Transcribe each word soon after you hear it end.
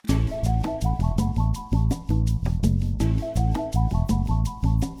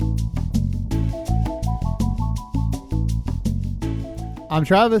I'm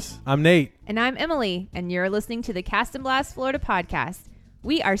Travis. I'm Nate. And I'm Emily, and you're listening to the Cast and Blast Florida podcast.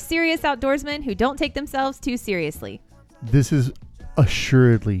 We are serious outdoorsmen who don't take themselves too seriously. This is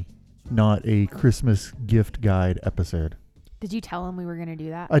assuredly not a Christmas gift guide episode. Did you tell them we were going to do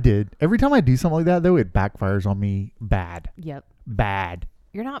that? I did. Every time I do something like that, though, it backfires on me bad. Yep. Bad.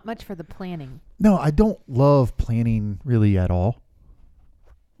 You're not much for the planning. No, I don't love planning really at all.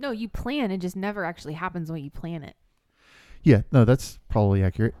 No, you plan. It just never actually happens when you plan it. Yeah, no, that's probably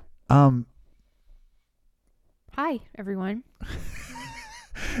accurate. Hi, everyone.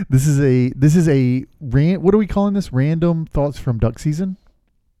 This is a what are we calling this? Random thoughts from duck season?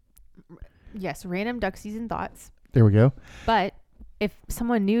 Yes, random duck season thoughts. There we go. But if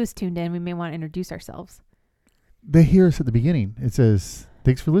someone new is tuned in, we may want to introduce ourselves. They hear us at the beginning. It says,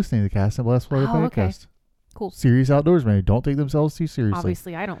 "Thanks for listening to the Cast and Blast Florida podcast." Okay. Cool. Serious outdoorsmen who don't take themselves too seriously.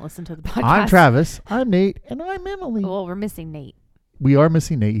 Obviously, I don't listen to the podcast. I'm Travis. I'm Nate, and I'm Emily. Well, we're missing Nate. We are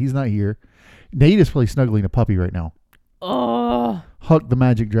missing Nate. He's not here. Nate is probably snuggling a puppy right now. Oh, Huck the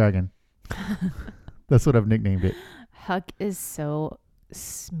Magic Dragon. That's what I've nicknamed it. Huck is so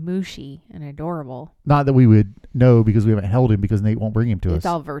smooshy and adorable. Not that we would know because we haven't held him because Nate won't bring him to It's us.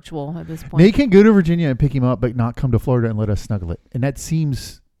 all virtual at this point. Nate can go to Virginia and pick him up, but not come to Florida and let us snuggle it. And that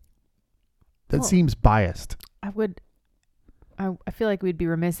seems biased. I feel like we'd be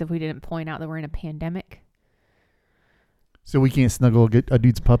remiss if we didn't point out that we're in a pandemic. So we can't snuggle a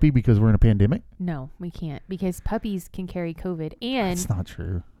dude's puppy because we're in a pandemic? No, we can't, because puppies can carry COVID, and That's not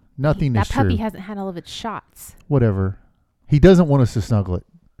true. Nothing that is true. puppy hasn't had all of its shots. Whatever. He doesn't want us to snuggle it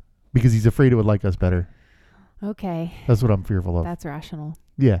because he's afraid it would like us better. Okay, That's what I'm fearful of. that's rational.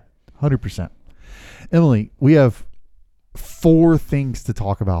 Yeah, 100%. Emily, we have 4 things to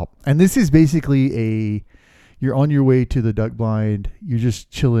talk about. And this is basically you're on your way to the duck blind. You're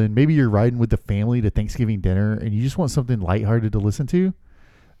just chilling. Maybe you're riding with the family to Thanksgiving dinner and you just want something lighthearted to listen to.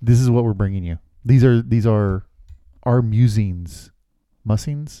 This is what we're bringing you. These are our musings.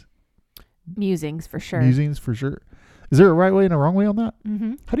 Musings? Musings, for sure. Musings, for sure. Is there a right way and a wrong way on that?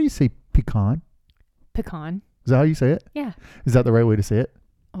 Mm-hmm. How do you say pecan? Pecan. Is that how you say it? Yeah. Is that the right way to say it?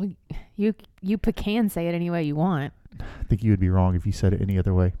 Well, you pecan say it any way you want. I think you would be wrong if you said it any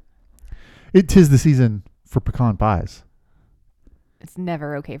other way. It 'tis the season for pecan pies. It's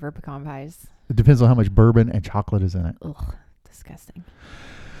never okay for pecan pies. It depends on how much bourbon and chocolate is in it. Ugh, disgusting.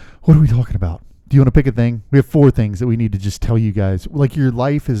 What are we talking about? Do you want to pick a thing? We have 4 things that we need to just tell you guys. Like, your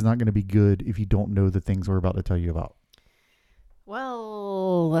life is not going to be good if you don't know the things we're about to tell you about.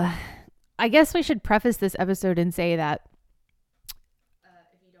 Well, I guess we should preface this episode and say that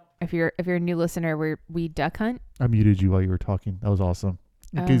if you're a new listener, we duck hunt. I muted you while you were talking. That was awesome.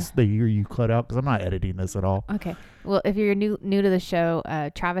 In case they hear you cut out, because I'm not editing this at all. Okay. Well, if you're new to the show,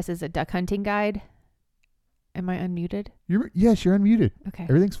 Travis is a duck hunting guide. Am I unmuted? Yes, you're unmuted. Okay.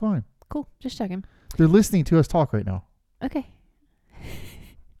 Everything's fine. Cool. Just checking. They're listening to us talk right now. Okay.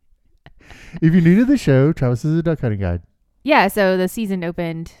 If you're new to the show, Travis is a duck hunting guide. Yeah. So the season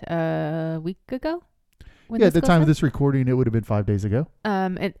opened a week ago. Yeah, at the time of this recording, it would have been 5 days ago.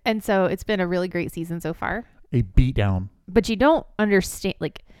 And so it's been a really great season so far. A beatdown. But you don't understand,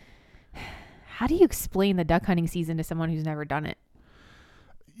 like, how do you explain the duck hunting season to someone who's never done it?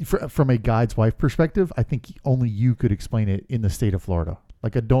 From a guide's wife perspective, I think only you could explain it in the state of Florida.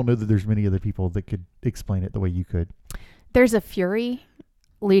 Like, I don't know that there's many other people that could explain it the way you could. There's a fury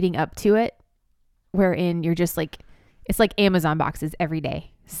leading up to it wherein you're just like, it's like Amazon boxes every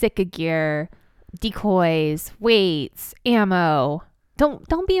day. Sitka gear, decoys, weights, ammo.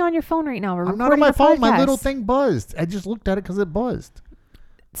 Don't be on your phone right now. I'm not on my phone. My little thing buzzed. I just looked at it because it buzzed.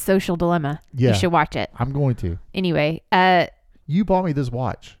 Social Dilemma. Yeah. You should watch it. I'm going to. Anyway, you bought me this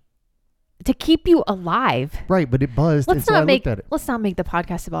watch. To keep you alive. Right, but it buzzed, and so I looked at it. Let's not make the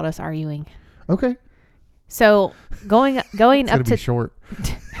podcast about us arguing. Okay. So going It's up to be short.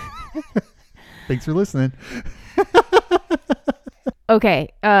 Thanks for listening. Okay.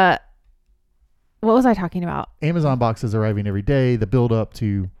 What was I talking about? Amazon boxes arriving every day. The build up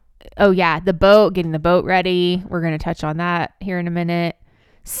to. Oh yeah, getting the boat ready. We're going to touch on that here in a minute.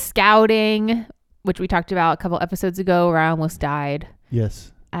 Scouting, which we talked about a couple episodes ago, where I almost died.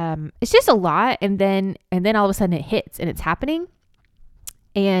 Yes. It's just a lot, and then all of a sudden it hits and it's happening,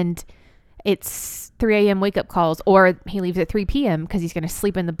 and it's 3 a.m. wake up calls, or he leaves at 3 p.m. because he's going to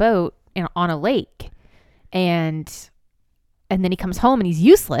sleep in the boat on a lake, and then he comes home and he's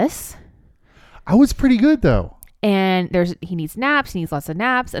useless. I was pretty good though. And he needs naps, he needs lots of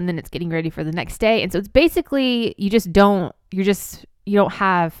naps, and then it's getting ready for the next day. And so it's basically you don't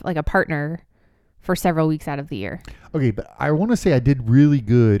have like a partner for several weeks out of the year. Okay, but I want to say I did really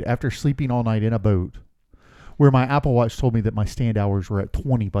good after sleeping all night in a boat where my Apple Watch told me that my stand hours were at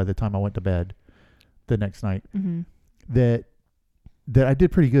 20 by the time I went to bed the next night. Mm-hmm. That I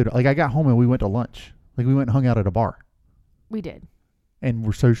did pretty good. Like I got home and we went to lunch. Like we went and hung out at a bar We did. and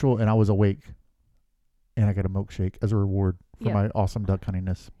we're social and I was awake and I got a milkshake as a reward for Yep. my awesome duck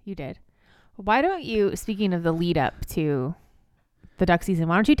huntingness. You did. Why don't you, speaking of the lead up to the duck season,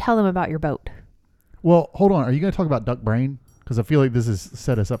 why don't you tell them about your boat? Well, hold on. Are you going to talk about duck brain? Because I feel like this has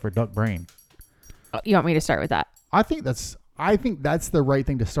set us up for duck brain. You want me to start with that? I think that's the right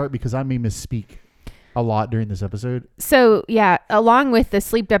thing to start because I may misspeak a lot during this episode. So yeah, along with the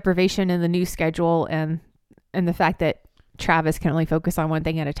sleep deprivation and the new schedule and the fact that Travis can only focus on one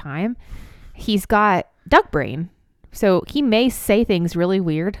thing at a time, he's got duck brain. So he may say things really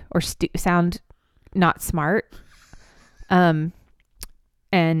weird or sound not smart.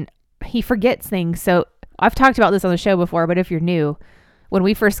 And he forgets things. So I've talked about this on the show before, but if you're new, when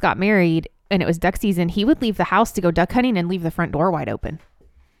we first got married and it was duck season, he would leave the house to go duck hunting and leave the front door wide open.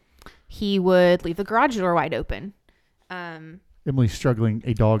 He would leave the garage door wide open. Emily's struggling.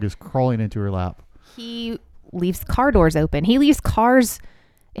 A dog is crawling into her lap. He leaves car doors open. He leaves cars.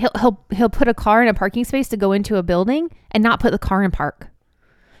 He'll put a car in a parking space to go into a building and not put the car in park.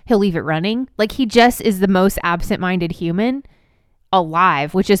 He'll leave it running. Like he just is the most absent-minded human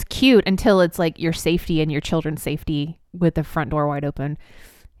alive, which is cute until it's like your safety and your children's safety with the front door wide open.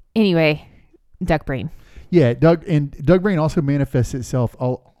 Anyway, duck brain. Yeah, duck brain also manifests itself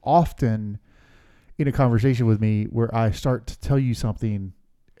often in a conversation with me where I start to tell you something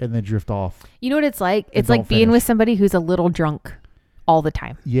and then drift off. You know what it's like? And It's like don't being finish. with somebody who's a little drunk all the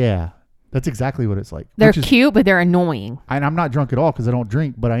time. Yeah, that's exactly what it's like. They're Which is- cute, but they're annoying. and I'm not drunk at all because I don't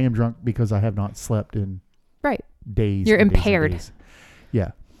drink, but I am drunk because I have not slept in Right. days. You're and days and impaired. days.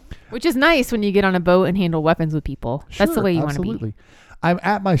 Yeah. Which is nice when you get on a boat and handle weapons with people. That's the Sure, way you want to be. absolutely. I'm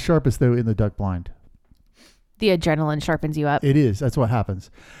at my sharpest though in the duck blind. The adrenaline sharpens you up. It is. That's what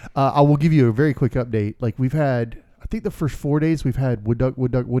happens. I will give you a very quick update. Like we've had, I think the first 4 days we've had wood duck.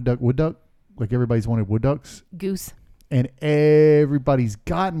 Like everybody's wanted wood ducks, Goose. and everybody's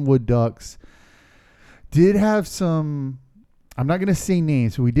gotten wood ducks. Did have some. I'm not going to say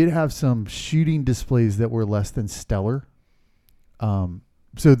names, but we did have some shooting displays that were less than stellar.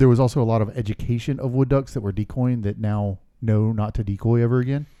 So there was also a lot of education of wood ducks that were decoying that now know not to decoy ever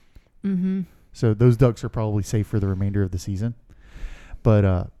again. Mm-hmm. So those ducks are probably safe for the remainder of the season.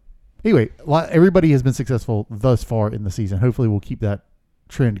 But anyway, everybody has been successful thus far in the season. Hopefully we'll keep that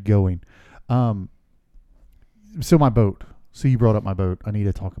trend going. So my boat. So you brought up my boat. I need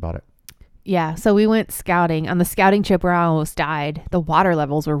to talk about it. Yeah. So we went scouting. On the scouting trip where I almost died, the water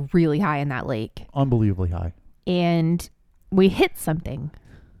levels were really high in that lake. Unbelievably high. And we hit something.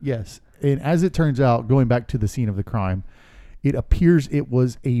 Yes. And as it turns out, going back to the scene of the crime, it appears it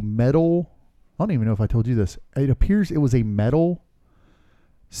was a metal. I don't even know if I told you this. It appears it was a metal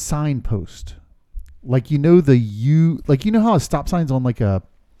signpost. Like, you know, like, you know how a stop sign's on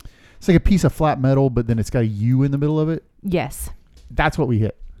it's like a piece of flat metal, but then it's got a U in the middle of it. Yes. That's what we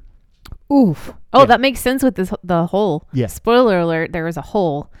hit. Oof. Oh, Yeah. that makes sense with the hole. Yeah. Spoiler alert, there was a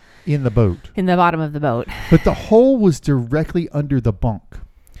hole In the boat. in the bottom of the boat. But the hole was directly under the bunk.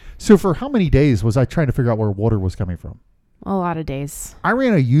 So for how many days was I trying to figure out where water was coming from? A lot of days. I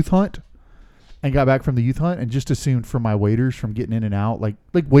ran a youth hunt and got back from the youth hunt and just assumed from my waders from getting in and out, like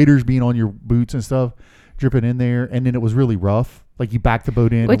waders being on your boots and stuff, dripping in there. And then it was really rough. Like you back the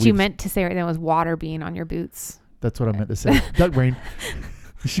boat in. What and you we- meant to say right now was water being on your boots. That's what I meant to say. Duck brain.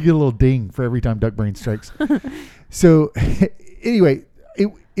 You should get a little ding for every time duck brain strikes. So anyway,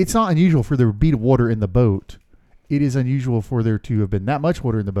 it's not unusual for there to be water in the boat. It is unusual for there to have been that much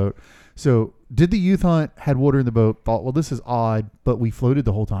water in the boat. So did the youth hunt, had water in the boat, thought, well, this is odd, but we floated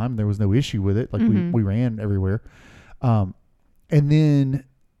the whole time. There was no issue with it. Like we ran everywhere. And then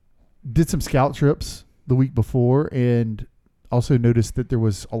did some scout trips the week before and also noticed that there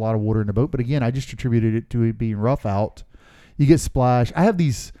was a lot of water in the boat. But again, I just attributed it to it being rough out. You get splashed. I have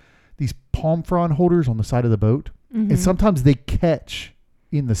these palm frond holders on the side of the boat. Mm-hmm. And sometimes they catch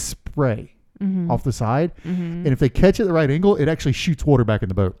in the spray off the side. Mm-hmm. And if they catch at the right angle, it actually shoots water back in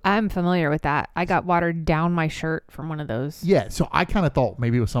the boat. I'm familiar with that. I got water down my shirt from one of those. Yeah. So I kind of thought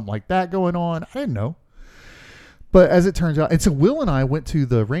maybe it was something like that going on. I didn't know. But as it turns out, and so Will and I went to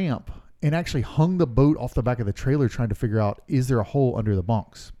the ramp and actually hung the boat off the back of the trailer trying to figure out, is there a hole under the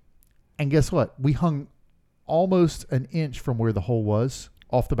bunks? And guess what? We hung almost an inch from where the hole was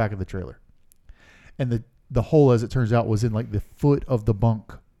off the back of the trailer. And the hole, as it turns out, was in like the foot of the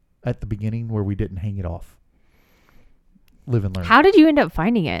bunk at the beginning where we didn't hang it off. Live and learn. How did you end up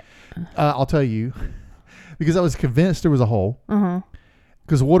finding it? I'll tell you, because I was convinced there was a hole. Uh-huh.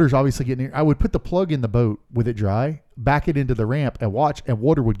 because the water's obviously getting in. I would put the plug in the boat with it dry, back it into the ramp, and watch, and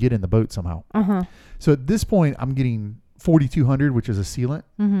water would get in the boat somehow. Uh-huh. So at this point, I'm getting 4,200, which is a sealant.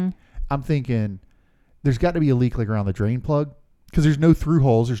 Mm-hmm. I'm thinking there's got to be a leak like around the drain plug, because there's no through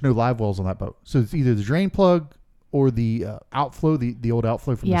holes, there's no live wells on that boat. So it's either the drain plug or the outflow, the old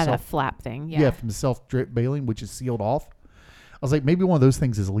outflow from the that self flap thing. Yeah. from the self drip baling, which is sealed off. I was like, maybe one of those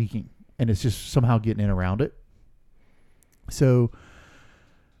things is leaking and it's just somehow getting in around it. So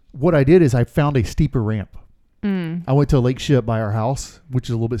what I did is I found a steeper ramp. I went to a lake ship by our house, which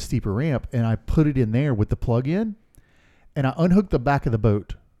is a little bit steeper ramp, and I put it in there with the plug in, and I unhooked the back of the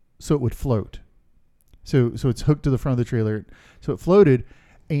boat so it would float. So it's hooked to the front of the trailer, so it floated.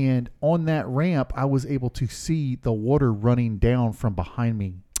 And on that ramp, I was able to see the water running down from behind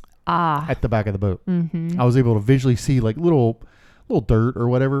me at the back of the boat. Mm-hmm. I was able to visually see like little dirt or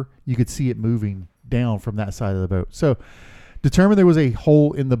whatever. You could see it moving down from that side of the boat. So determined there was a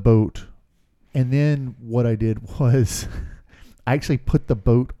hole in the boat. And then what I did was I actually put the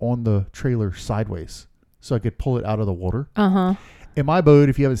boat on the trailer sideways so I could pull it out of the water. Uh-huh. And my boat,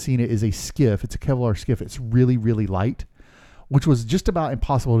 if you haven't seen it, is a skiff. It's a Kevlar skiff. It's really, really light, which was just about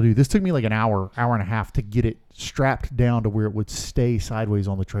impossible to do. This took me like an hour and a half to get it strapped down to where it would stay sideways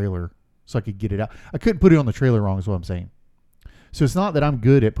on the trailer so I could get it out. I couldn't put it on the trailer wrong is what I'm saying. So it's not that I'm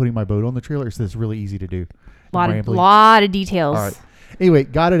good at putting my boat on the trailer. It's that it's really easy to do. Lot of details. All right. Anyway,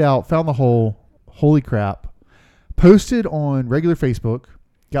 got it out, found the hole. Holy crap. Posted on regular Facebook.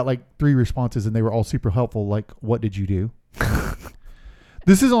 Got like 3 responses and they were all super helpful. Like, what did you do?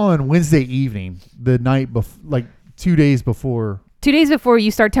 This is on Wednesday evening, the night before, like 2 days before. 2 days before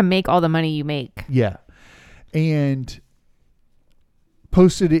you start to make all the money you make. Yeah. And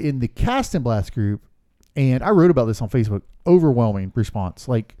posted it in the Cast and Blast group. And I wrote about this on Facebook. Overwhelming response.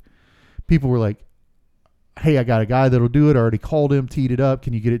 Like, people were like, hey, I got a guy that'll do it. I already called him, teed it up.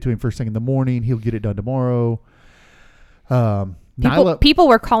 Can you get it to him first thing in the morning? He'll get it done tomorrow. People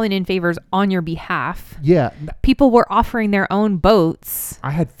were calling in favors on your behalf. Yeah. People were offering their own boats.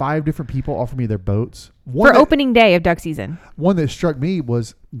 I had 5 different people offer me their boats. Opening day of duck season. One that struck me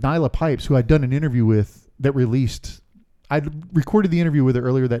was Nyla Pipes, who I'd done an interview with that released. I'd recorded the interview with her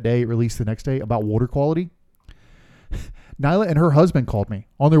earlier that day. It released the next day about water quality. Nyla and her husband called me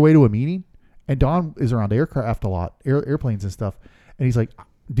on their way to a meeting. And Don is around aircraft a lot, airplanes and stuff. And he's like,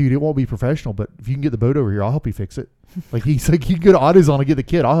 dude, it won't be professional, but if you can get the boat over here, I'll help you fix it. Like, he's like, you go to AutoZone and get the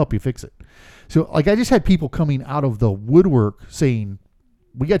kit. I'll help you fix it. So, like, I just had people coming out of the woodwork saying,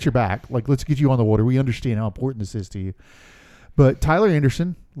 we got your back. Like, let's get you on the water. We understand how important this is to you. But Tyler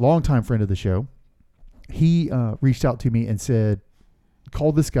Anderson, longtime friend of the show, he reached out to me and said,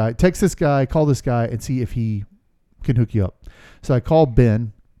 call this guy, text this guy, call this guy and see if he can hook you up. So I called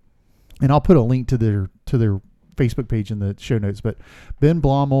Ben, and I'll put a link to their Facebook page in the show notes. But Ben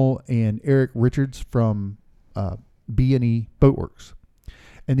Blommel and Eric Richards from B&E Boatworks.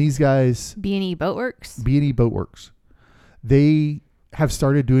 And these guys... B&E Boatworks? B&E Boatworks. They have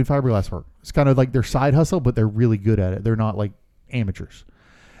started doing fiberglass work. It's kind of like their side hustle, but they're really good at it. They're not like amateurs.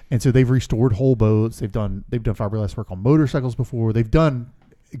 And so they've restored whole boats. They've done fiberglass work on motorcycles before. They've done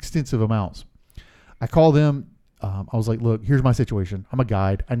extensive amounts. I called them. I was like, look, here's my situation. I'm a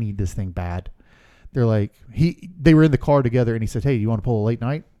guide. I need this thing bad. They're like, they were in the car together and he said, hey, you want to pull a late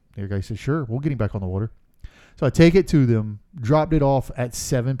night? The guy said, sure, we'll get him back on the water. So I take it to them, dropped it off at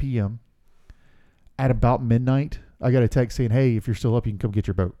 7 p.m. At about midnight, I got a text saying, hey, if you're still up, you can come get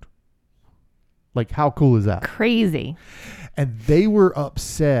your boat. Like, how cool is that? Crazy. And they were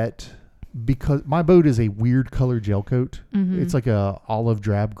upset because my boat is a weird color gel coat. Mm-hmm. It's like a olive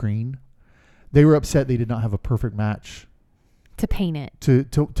drab green. They were upset they did not have a perfect match to paint it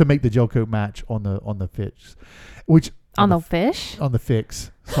to make the gel coat match on the fish, which on the fish on the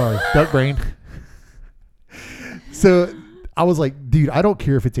fix. Sorry, duck brain. So I was like, dude, I don't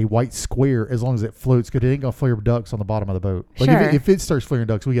care if it's a white square as long as it floats, because it ain't gonna flare ducks on the bottom of the boat. Like, sure. if it starts flaring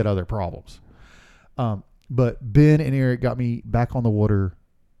ducks, we got other problems. But Ben and Eric got me back on the water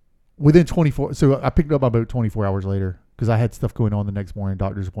within 24. So I picked up my boat 24 hours later, because I had stuff going on the next morning,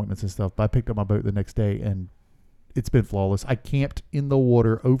 doctor's appointments and stuff. But I picked up my boat the next day, and it's been flawless. I camped in the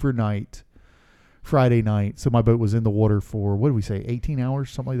water overnight Friday night. So my boat was in the water for, what did we say, 18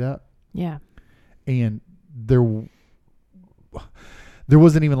 hours, something like that? Yeah. And there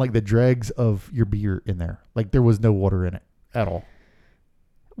wasn't even like the dregs of your beer in there. Like, there was no water in it at all.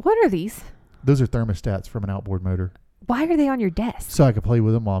 What are these? Those are thermostats from an outboard motor. Why are they on your desk? So I could play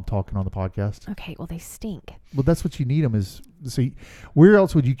with them while I'm talking on the podcast. Okay, well, they stink. Well, that's what you need them is. See, where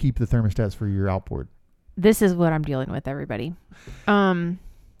else would you keep the thermostats for your outboard? This is what I'm dealing with, everybody.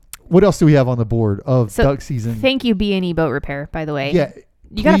 What else do we have on the board of duck season? Thank you, B&E Boat Repair, by the way. Yeah.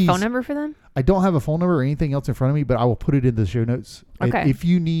 You got a please, phone number for them? I don't have a phone number or anything else in front of me, but I will put it in the show notes. And Okay. if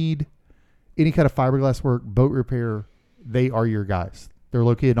you need any kind of fiberglass work, boat repair, they are your guys. They're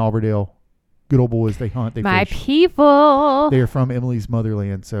located in Auburndale. Good old boys. They hunt. They My fish. people. They are from Emily's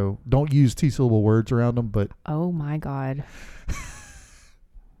motherland, so don't use 2-syllable words around them. But Oh my God.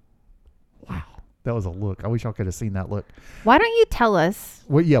 wow, that was a look. I wish y'all could have seen that look. Why don't you tell us?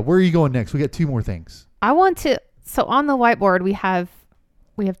 Well, yeah, where are you going next? We got 2 more things. I want to. So on the whiteboard, we have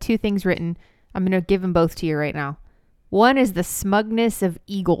 2 things written. I'm going to give them both to you right now. One is the smugness of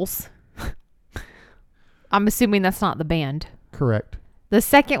eagles. I'm assuming that's not the band. Correct. The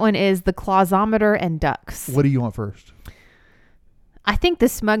second one is the clausometer and ducks. What do you want first? I think the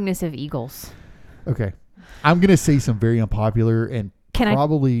smugness of eagles. Okay. I'm going to say some very unpopular and Can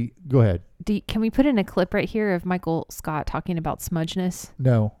probably go ahead. can we put in a clip right here of Michael Scott talking about smudgeness?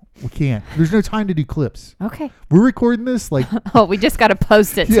 No, we can't. There's no time to do clips. Okay. We're recording this like Oh, we just got to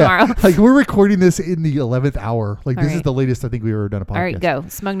post it tomorrow. like we're recording this in the 11th hour. Like All this is right. the latest I think we've ever done a podcast. All right, go.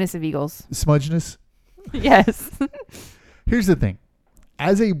 Smugness of eagles. Smudgeness. Yes. Here's the thing.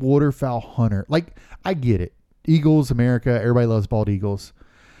 As a waterfowl hunter, like I get it. Eagles, America, everybody loves bald eagles.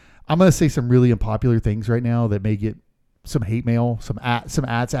 I'm going to say some really unpopular things right now that may get some hate mail, some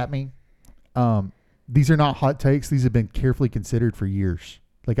ads at me. These are not hot takes. These have been carefully considered for years.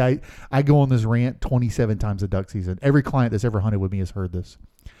 Like I go on this rant 27 times a duck season. Every client that's ever hunted with me has heard this.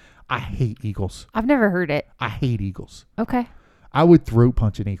 I hate eagles. I've never heard it. I hate eagles. Okay. I would throat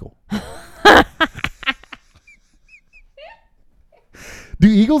punch an eagle. Do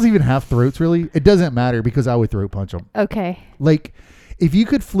eagles even have throats, really? It doesn't matter because I would throat punch them. Okay. Like, if you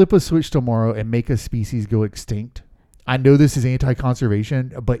could flip a switch tomorrow and make a species go extinct, I know this is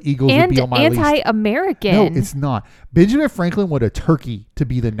anti-conservation, but eagles would And be on my list. anti-American. No, it's not. Benjamin Franklin wanted a turkey to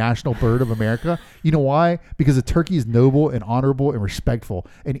be the national bird of America. You know why? Because a turkey is noble and honorable and respectful.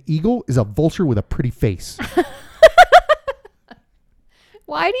 An eagle is a vulture with a pretty face.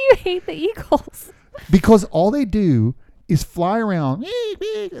 Why do you hate the eagles? Because all they do is fly around.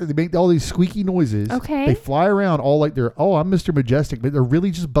 They make all these squeaky noises. Okay. They fly around all like they're, oh, I'm Mr. Majestic, but they're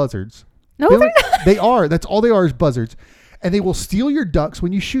really just buzzards. No, They're they're like- They are. That's all they are is buzzards. And they will steal your ducks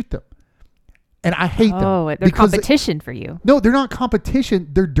when you shoot them. And I hate them. Oh, they're because competition for you. no, they're not competition.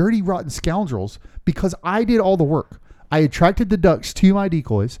 They're dirty, rotten scoundrels because I did all the work. I attracted the ducks to my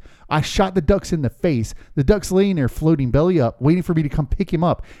decoys. I shot the ducks in the face. The duck's laying there floating belly up, waiting for me to come pick him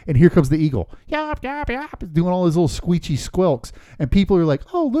up. And here comes the eagle. Yap, yap, yap. It's doing all his little squeechy squelks. And people are like,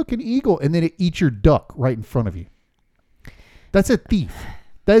 oh, look, an eagle. And then it eats your duck right in front of you. That's a thief.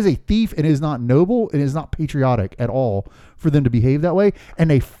 That is a thief and is not noble and is not patriotic at all for them to behave that way. And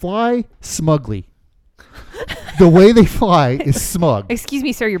they fly smugly. The way they fly is smug. Excuse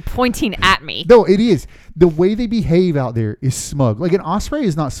me, sir. You're pointing at me. No, it is. The way they behave out there is smug. Like an osprey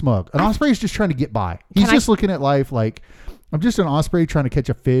is not smug. An osprey is just trying to get by. He's Can I- just looking at life like, I'm just an osprey trying to catch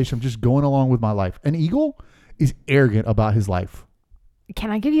a fish. I'm just going along with my life. An eagle is arrogant about his life.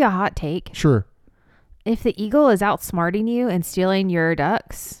 Can I give you a hot take? Sure. If the eagle is outsmarting you and stealing your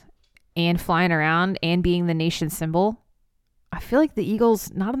ducks and flying around and being the nation's symbol, I feel like the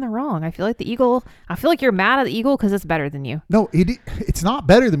eagle's not in the wrong. I feel like you're mad at the eagle because it's better than you. No, it's not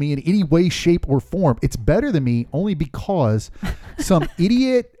better than me in any way, shape, or form. It's better than me only because some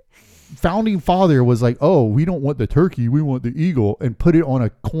idiot founding father was like, oh, we don't want the turkey, we want the eagle, and put it on a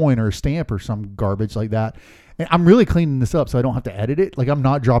coin or a stamp or some garbage like that. And I'm really cleaning this up so I don't have to edit it. Like I'm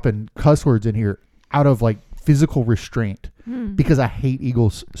not dropping cuss words in here out of like physical restraint because I hate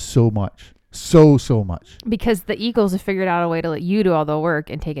eagles so much. So much. Because the eagles have figured out a way to let you do all the work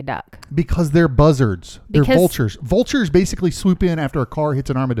and take a duck. Because they're buzzards. They're Because- vultures. Vultures basically swoop in after a car hits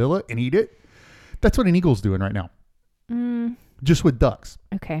an armadillo and eat it. That's what an eagle's doing right now. Just with ducks.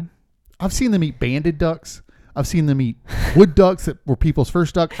 Okay. I've seen them eat banded ducks. I've seen them eat wood ducks that were people's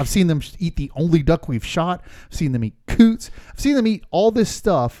first duck. I've seen them eat the only duck we've shot. I've seen them eat coots. I've seen them eat all this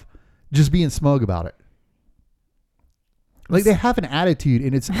stuff just being smug about it. Like they have an attitude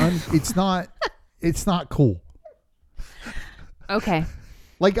and it's not cool. Okay.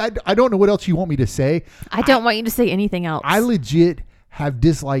 Like I don't know what else you want me to say. I don't want you to say anything else. I legit have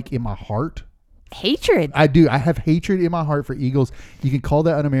dislike in my heart. Hatred. I do. I have hatred in my heart for eagles. You can call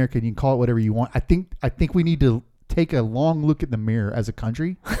that un-American. You can call it whatever you want. I think we need to take a long look in the mirror as a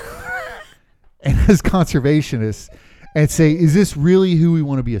country and as conservationists and say, is this really who we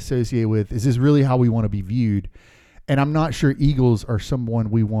want to be associated with? Is this really how we want to be viewed? And I'm not sure eagles are someone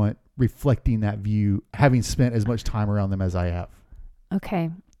we want reflecting that view, having spent as much time around them as I have. Okay.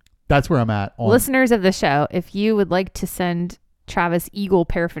 That's where I'm at. Listeners of the show, if you would like to send Travis eagle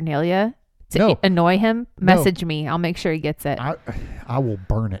paraphernalia to No. annoy him, No. message me. I'll make sure he gets it. I will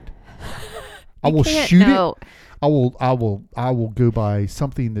burn it. I You will can't- shoot no. it. I will go buy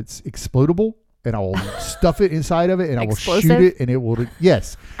something that's explodable and I will stuff it inside of it and I will Explosive? shoot it and it will.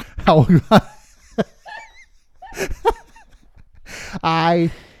 Yes. I will.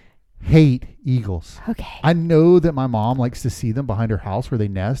 I hate eagles. Okay. I know that my mom likes to see them behind her house where they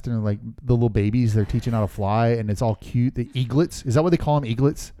nest and like the little babies they're teaching how to fly and it's all cute. The eaglets. Is that what they call them?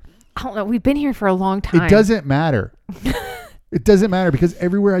 Eaglets? I don't know. We've been here for a long time. It doesn't matter. It doesn't matter because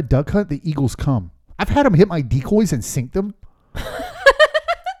everywhere I duck hunt, the eagles come. I've had them hit my decoys and sink them.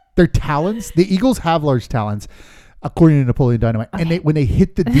 Their talons. The eagles have large talons, according to Napoleon Dynamite. Okay. And when they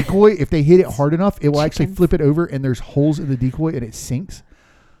hit the decoy, if they hit it hard enough, it will actually Chickens. flip it over and there's holes in the decoy and it sinks.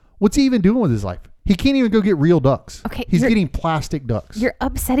 What's he even doing with his life? He can't even go get real ducks. Okay, He's you're- getting plastic ducks. You're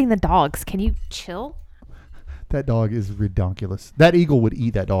upsetting the dogs. Can you chill? That dog is ridiculous. That eagle would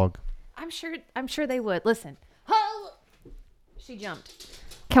eat that dog. I'm sure they would. Listen. Oh, she jumped.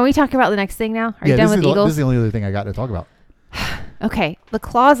 Can we talk about the next thing now? Are you done with this eagles? is the only other thing I got to talk about. Okay, the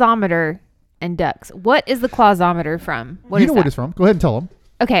clausometer and ducks. What is the clausometer from? What You is know that? what it's from. Go ahead and tell them.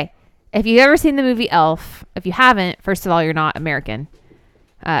 Okay, if you've ever seen the movie Elf, if you haven't, first of all, you're not American.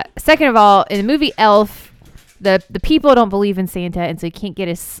 Second of all, in the movie Elf, the people don't believe in Santa, and so he can't get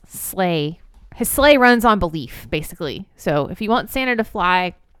his sleigh. His sleigh runs on belief, basically. So if you want Santa to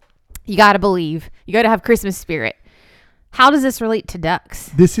fly, you got to believe. You got to have Christmas spirit. How does this relate to ducks?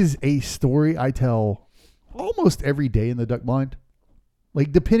 This is a story I tell almost every day in the duck blind.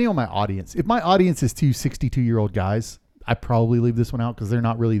 Like, depending on my audience. If my audience is two 62-year-old guys, I probably leave this one out because they're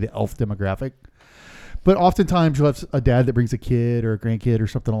not really the elf demographic. But oftentimes you'll have a dad that brings a kid or a grandkid or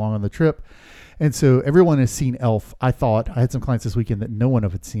something along on the trip. And so everyone has seen Elf. I had some clients this weekend that no one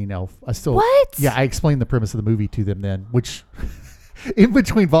of had seen Elf. What? Yeah, I explained the premise of the movie to them then, which in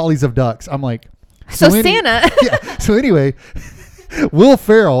between volleys of ducks, I'm like, So Santa. yeah. So anyway, Will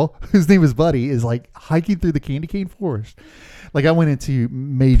Ferrell, whose name is Buddy, is like hiking through the candy cane forest. Like I went into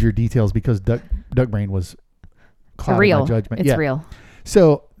major details because Duck Brain was clouding real. my judgment. It's real.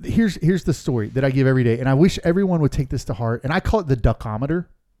 So here's the story that I give every day, and I wish everyone would take this to heart. And I call it the duckometer.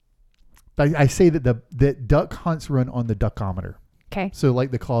 I say that duck hunts run on the duckometer. Okay. So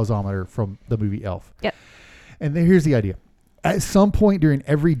like the clausometer from the movie Elf. Yep. And then here's the idea. At some point during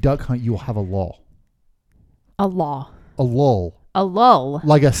every duck hunt, you will have a lull. A law. A lull. A lull.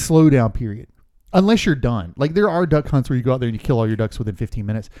 Like a slowdown period. Unless you're done. Like there are duck hunts where you go out there and you kill all your ducks within 15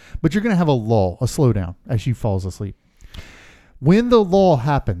 minutes. But you're going to have a lull, a slowdown as you falls asleep. When the lull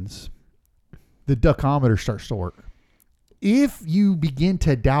happens, the duckometer starts to work. If you begin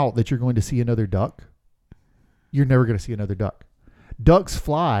to doubt that you're going to see another duck, you're never going to see another duck. Ducks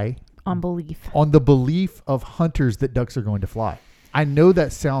fly On belief. on the belief of hunters that ducks are going to fly. I know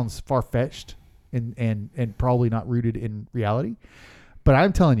that sounds far-fetched and probably not rooted in reality, but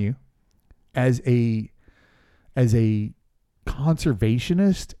I'm telling you, as a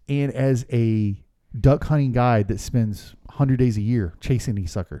conservationist and as a duck hunting guide that spends 100 days a year chasing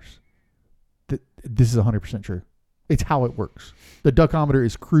these suckers, that this is 100% true. It's how it works. The duckometer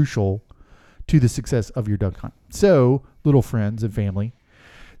is crucial to the success of your duck hunt. So, little friends and family,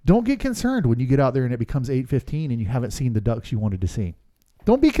 don't get concerned when you get out there and it becomes 8:15 and you haven't seen the ducks you wanted to see.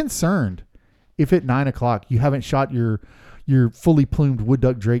 Don't be concerned if at 9 o'clock you haven't shot your fully plumed wood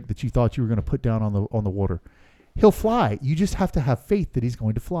duck drake that you thought you were going to put down on the water. He'll fly. You just have to have faith that he's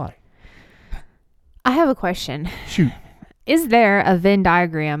going to fly. I have a question. Shoot. Is there a Venn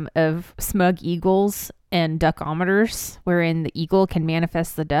diagram of smug eagles and duckometers wherein the eagle can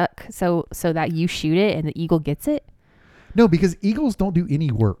manifest the duck so that you shoot it and the eagle gets it? No, because eagles don't do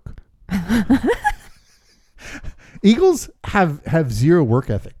any work. Eagles have zero work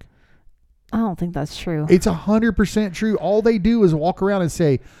ethic. I don't think that's true. It's 100% true. All they do is walk around and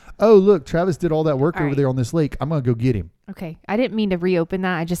say, oh, look, Travis did all that work All over right. there on this lake. I'm going to go get him. Okay. I didn't mean to reopen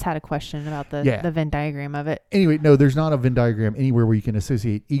that. I just had a question about the Venn diagram of it. Anyway, no, there's not a Venn diagram anywhere where you can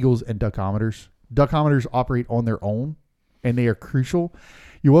associate eagles and duckometers. Duckometers operate on their own, and they are crucial.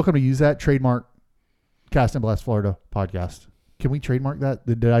 You're welcome to use that. Trademark Cast and Blast Florida podcast. Can we trademark that?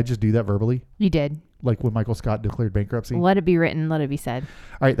 Did I just do that verbally? You did. Like when Michael Scott declared bankruptcy? Let it be written. Let it be said.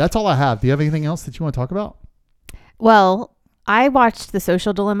 All right, that's all I have. Do you have anything else that you want to talk about? Well, I watched The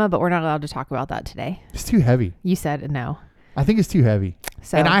Social Dilemma, but we're not allowed to talk about that today. It's too heavy. You said no. I think it's too heavy.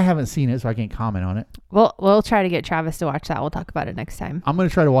 So And I haven't seen it, so I can't comment on it. we'll try to get Travis to watch that. We'll talk about it next time. I'm going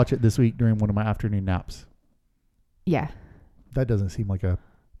to try to watch it this week during one of my afternoon naps. Yeah. That doesn't seem like a...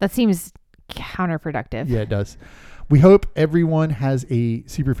 That seems counterproductive. Yeah, it does. We hope everyone has a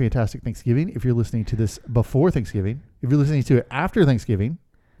super fantastic Thanksgiving. If you're listening to this before Thanksgiving, if you're listening to it after Thanksgiving,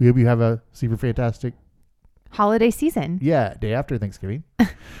 We hope you have a super fantastic, Holiday season. day after Thanksgiving.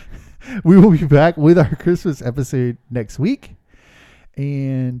 We will be back with our Christmas episode next week.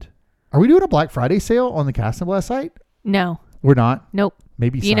 And are we doing a Black Friday sale on the Cast and Blast site? No. We're not. Nope.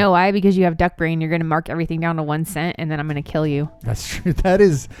 Maybe You know why? Because you have duck brain. You're going to mark everything down to 1 cent, and then I'm going to kill you. That's true. That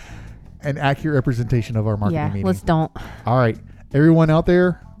is an accurate representation of our marketing meeting. Let's don't. All right. Everyone out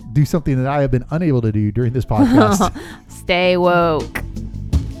there, do something that I have been unable to do during this podcast. Stay woke.